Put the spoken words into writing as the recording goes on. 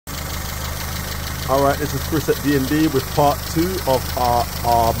Alright, this is Chris at D&D with part 2 of our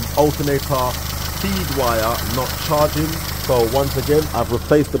alternator feed wire not charging. So once again, I've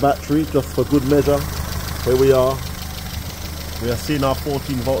replaced the battery just for good measure. Here we are. We are seeing our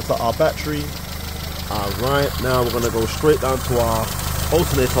 14 volts at our battery. Alright, now we're going to go straight down to our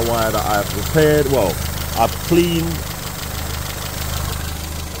alternator wire that I've repaired. Well, I've cleaned.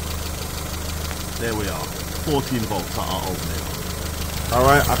 There we are. 14 volts at our alternator.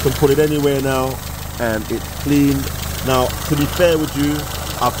 Alright, I can put it anywhere now and it's cleaned. Now, to be fair with you,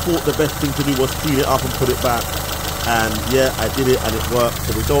 I thought the best thing to do was clean it up and put it back. And yeah, I did it and it worked.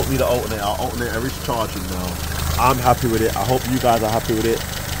 So we don't need an alternator. Our alternator is charging now. I'm happy with it. I hope you guys are happy with it.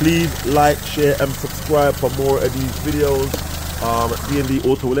 Please like, share and subscribe for more of these videos. D&D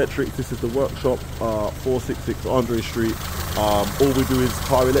Auto Electrics, this is the workshop, 466 Andre Street. All we do is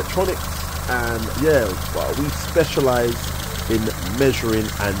car electronics. And yeah, we specialize in measuring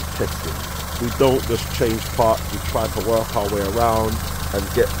and testing. We don't just change parts, we try to work our way around and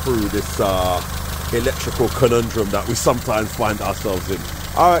get through this electrical conundrum that we sometimes find ourselves in.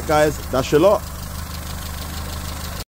 Alright guys, that's your lot.